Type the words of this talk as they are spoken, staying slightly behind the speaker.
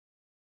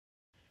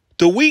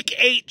The Week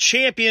 8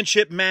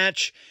 championship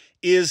match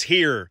is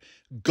here.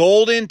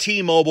 Golden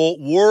T-Mobile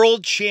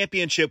World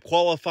Championship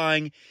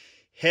qualifying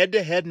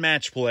head-to-head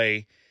match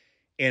play,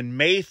 and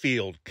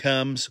Mayfield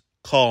comes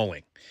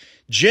calling.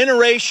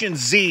 Generation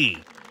Z,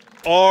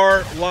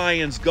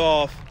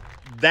 Rlyonsgolf5,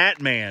 that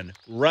man,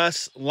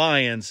 Russ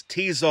Lyons,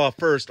 tees off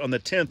first on the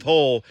 10th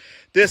hole.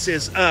 This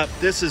is up,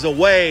 this is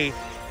away,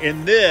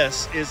 and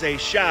this is a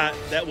shot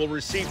that will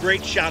receive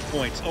great shot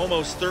points,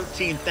 almost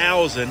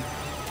 13,000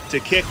 to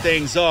kick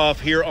things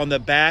off here on the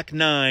back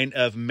nine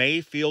of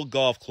Mayfield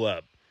Golf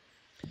Club.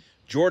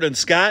 Jordan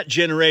Scott,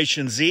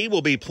 Generation Z,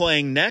 will be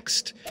playing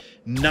next.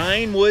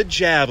 9-wood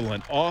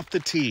javelin off the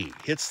tee.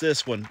 Hits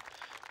this one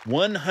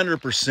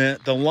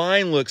 100%. The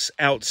line looks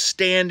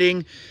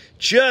outstanding.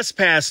 Just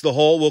past the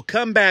hole. Will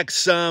come back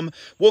some.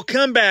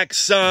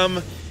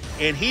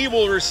 And he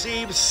will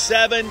receive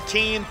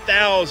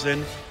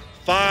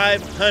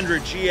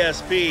 17,500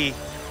 GSP.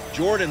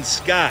 Jordan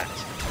Scott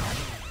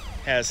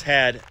has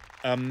had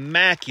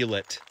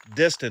immaculate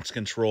distance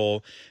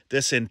control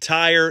this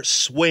entire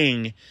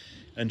swing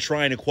and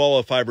trying to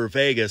qualify for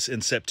Vegas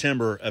in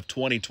September of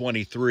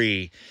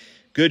 2023.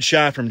 Good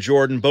shot from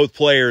Jordan. Both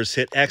players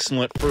hit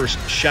excellent first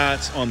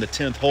shots on the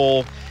 10th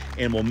hole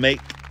and will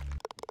make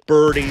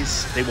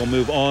birdies. They will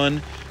move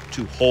on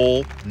to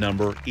hole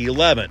number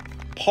 11.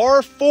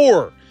 Par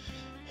 4,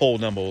 hole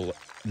number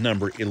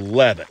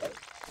 11.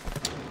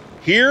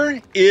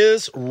 Here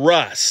is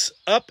Russ,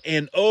 up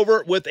and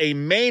over with a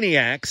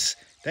Maniacs.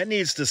 That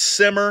needs to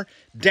simmer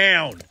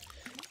down.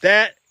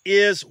 That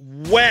is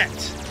wet.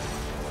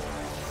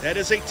 That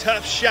is a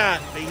tough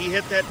shot. He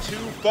hit that too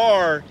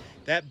far.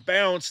 That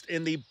bounced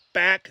in the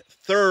back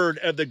third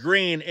of the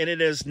green, and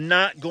it is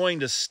not going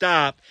to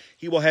stop.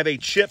 He will have a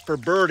chip for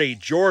birdie.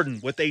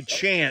 Jordan with a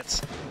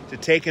chance to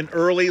take an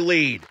early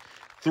lead.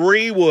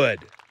 3-wood,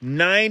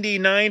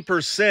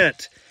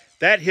 99%.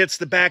 That hits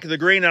the back of the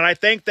green, and I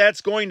think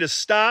that's going to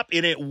stop,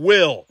 and it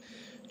will.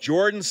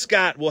 Jordan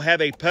Scott will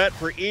have a putt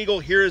for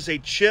eagle. Here is a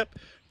chip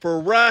for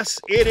Russ.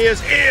 It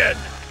is in.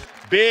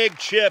 Big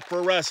chip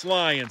for Russ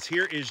Lyons.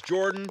 Here is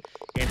Jordan,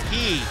 and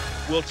he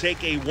will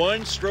take a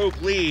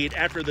one-stroke lead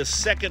after the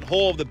second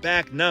hole of the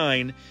back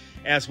nine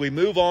as we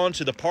move on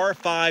to the par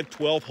 5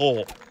 12th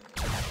hole.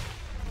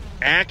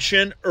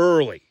 Action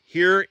early.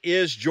 Here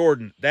is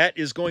Jordan. That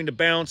is going to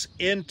bounce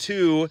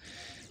into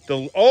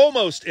the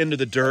almost into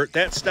the dirt.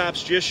 That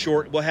stops just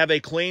short. We'll have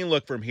a clean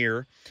look from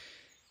here.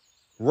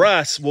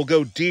 Russ will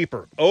go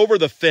deeper over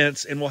the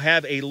fence and will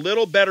have a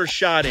little better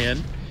shot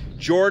in.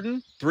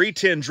 Jordan,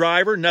 310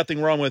 driver,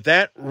 nothing wrong with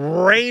that.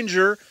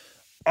 Ranger,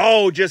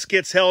 just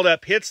gets held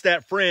up, hits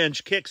that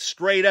fringe, kicks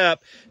straight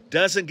up,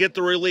 doesn't get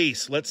the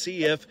release. Let's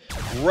see if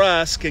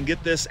Russ can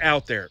get this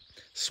out there.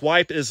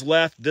 Swipe is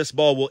left. This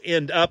ball will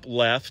end up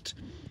left.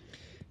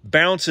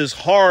 Bounces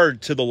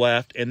hard to the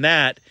left, and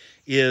that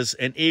is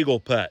an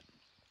eagle putt.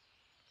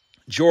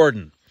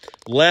 Jordan,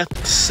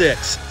 left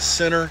 6,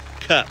 center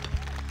cup.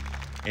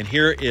 And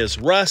here is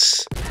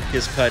Russ.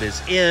 His putt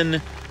is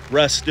in.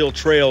 Russ still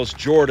trails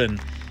Jordan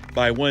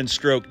by one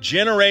stroke.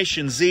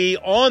 Generation Z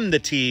on the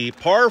tee,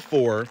 par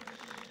 4,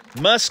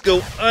 must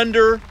go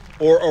under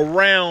or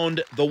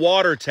around the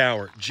water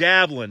tower.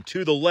 Javelin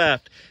to the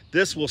left.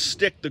 This will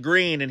stick the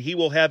green, and he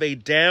will have a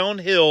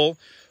downhill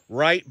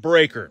right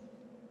breaker.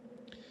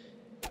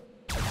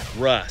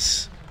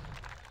 Russ.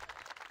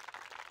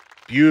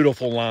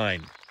 Beautiful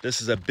line. This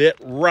is a bit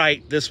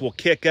right. This will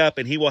kick up,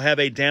 and he will have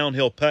a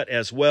downhill putt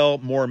as well,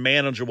 more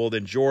manageable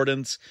than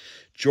Jordan's.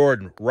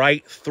 Jordan,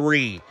 right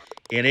 3,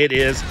 and it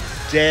is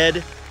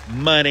dead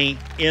money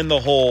in the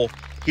hole.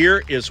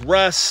 Here is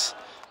Russ.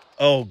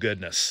 Oh,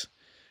 goodness.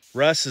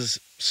 Russ's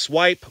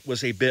swipe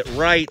was a bit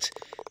right.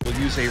 We'll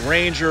use a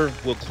Ranger.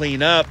 We'll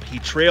clean up. He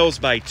trails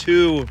by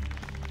 2.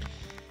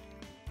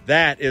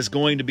 That is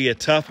going to be a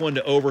tough one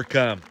to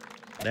overcome.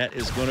 That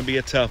is going to be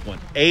a tough one.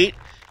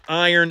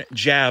 8-iron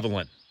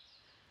javelin.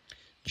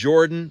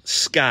 Jordan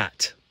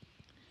Scott.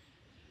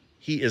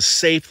 He is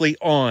safely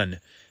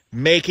on,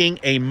 making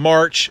a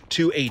march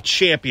to a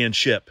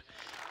championship.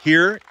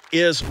 Here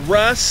is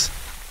Russ.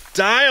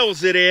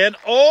 Dials it in.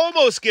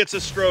 Almost gets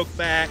a stroke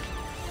back.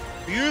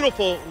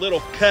 Beautiful little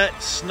cut.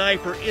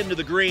 Sniper into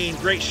the green.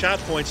 Great shot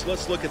points.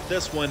 Let's look at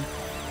this one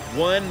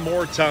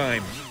more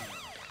time.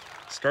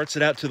 Starts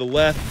it out to the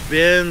left.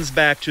 Bends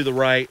back to the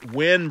right.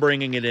 Wind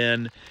bringing it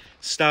in.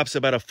 Stops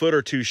about a foot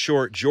or two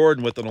short.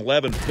 Jordan with an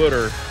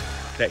 11-footer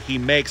that he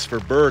makes for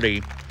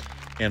birdie.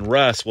 And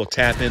Russ will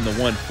tap in the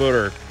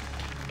 1-footer.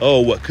 Oh,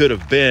 what could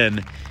have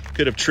been.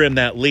 Could have trimmed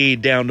that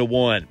lead down to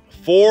 1.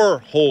 4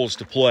 holes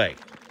to play.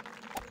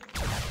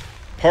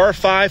 Par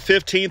 5,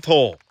 15th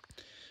hole.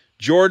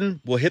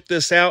 Jordan will hit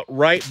this out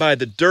right by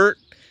the dirt.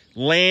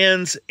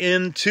 Lands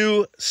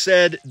into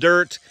said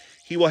dirt.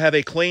 He will have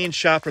a clean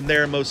shot from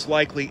there, most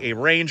likely a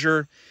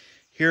Ranger.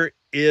 Here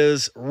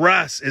is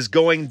Russ is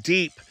going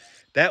deep.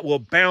 That will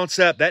bounce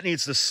up. That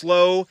needs to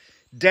slow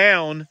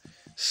down.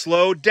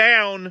 Slow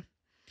down.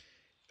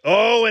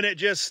 Oh, and it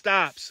just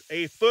stops.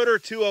 A foot or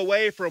two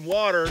away from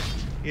water.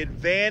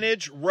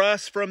 Advantage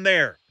Russ from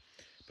there.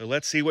 So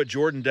let's see what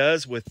Jordan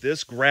does with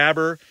this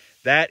grabber.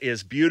 That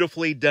is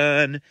beautifully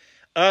done.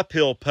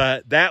 Uphill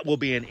putt. That will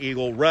be an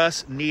eagle.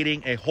 Russ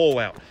needing a hole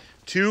out.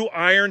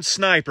 2-iron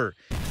sniper.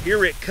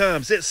 Here it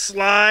comes. It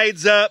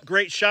slides up.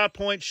 Great shot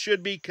point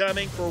should be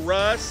coming for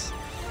Russ.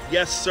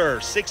 Yes, sir.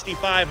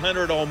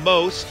 6,500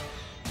 almost.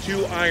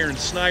 2-iron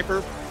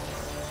sniper.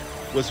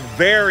 Was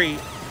very,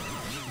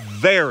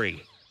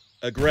 very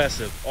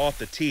aggressive off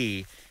the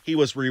tee. He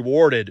was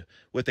rewarded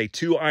with a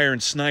 2-iron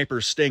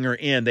sniper stinger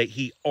in that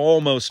he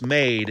almost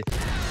made.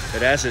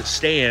 But as it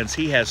stands,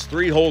 he has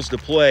 3 holes to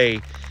play,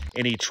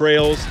 and he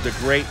trails the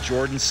great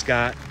Jordan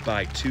Scott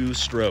by 2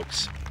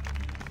 strokes.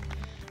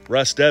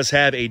 Russ does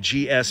have a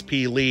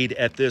GSP lead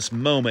at this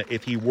moment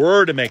if he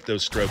were to make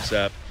those strokes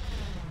up.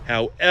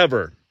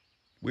 However,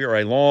 we are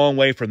a long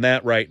way from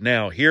that right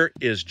now. Here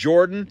is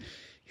Jordan.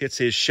 Hits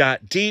his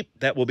shot deep.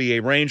 That will be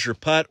a Ranger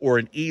putt or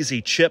an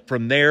easy chip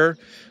from there.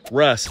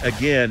 Russ,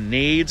 again,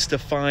 needs to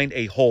find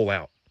a hole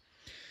out.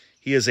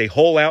 He is a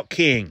hole out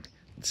king.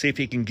 Let's see if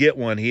he can get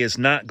one. He is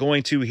not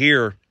going to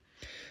here.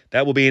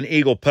 That will be an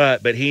eagle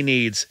putt, but he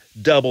needs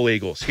double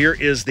eagles. Here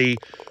is the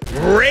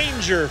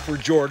Ranger for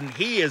Jordan.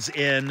 He is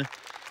in,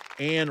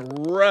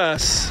 and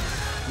Russ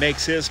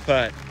makes his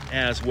putt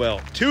as well.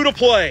 2 to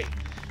play.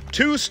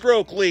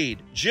 2-stroke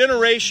lead.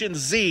 Generation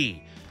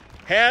Z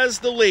has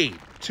the lead.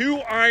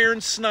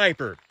 2-iron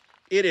sniper.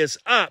 It is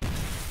up.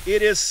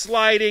 It is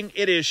sliding.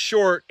 It is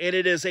short, and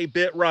it is a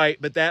bit right,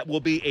 but that will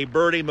be a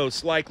birdie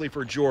most likely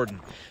for Jordan.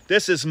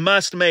 This is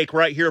must make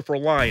right here for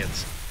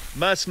Lions.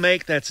 Must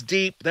make. That's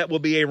deep. That will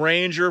be a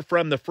Ranger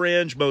from the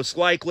fringe most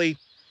likely.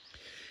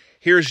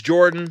 Here's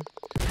Jordan.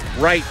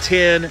 Right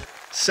 10.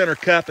 Center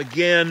cup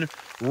again.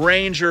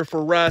 Ranger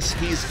for Russ.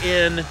 He's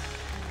in,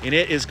 and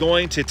it is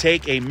going to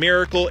take a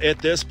miracle at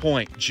this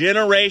point.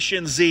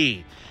 Generation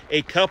Z,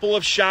 a couple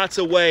of shots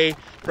away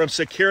from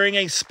securing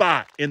a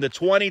spot in the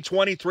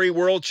 2023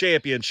 World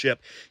Championship.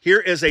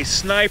 Here is a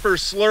sniper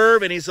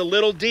slurve, and he's a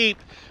little deep,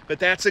 but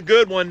that's a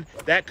good one.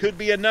 That could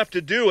be enough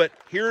to do it.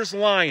 Here's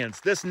Lions.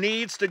 This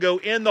needs to go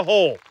in the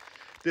hole.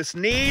 This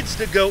needs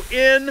to go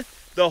in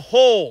the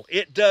hole.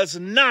 It does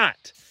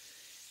not.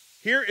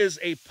 Here is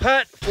a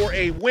putt for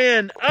a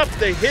win up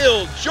the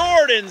hill.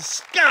 Jordan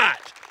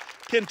Scott,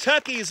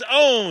 Kentucky's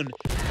own,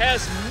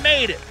 has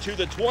made it to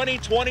the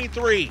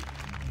 2023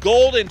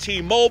 Golden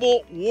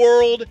T-Mobile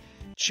World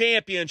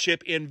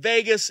Championship in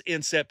Vegas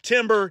in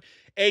September.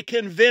 A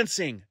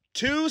convincing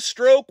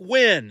 2-stroke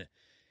win,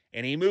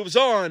 and he moves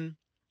on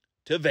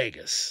to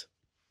Vegas.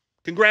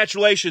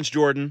 Congratulations,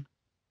 Jordan.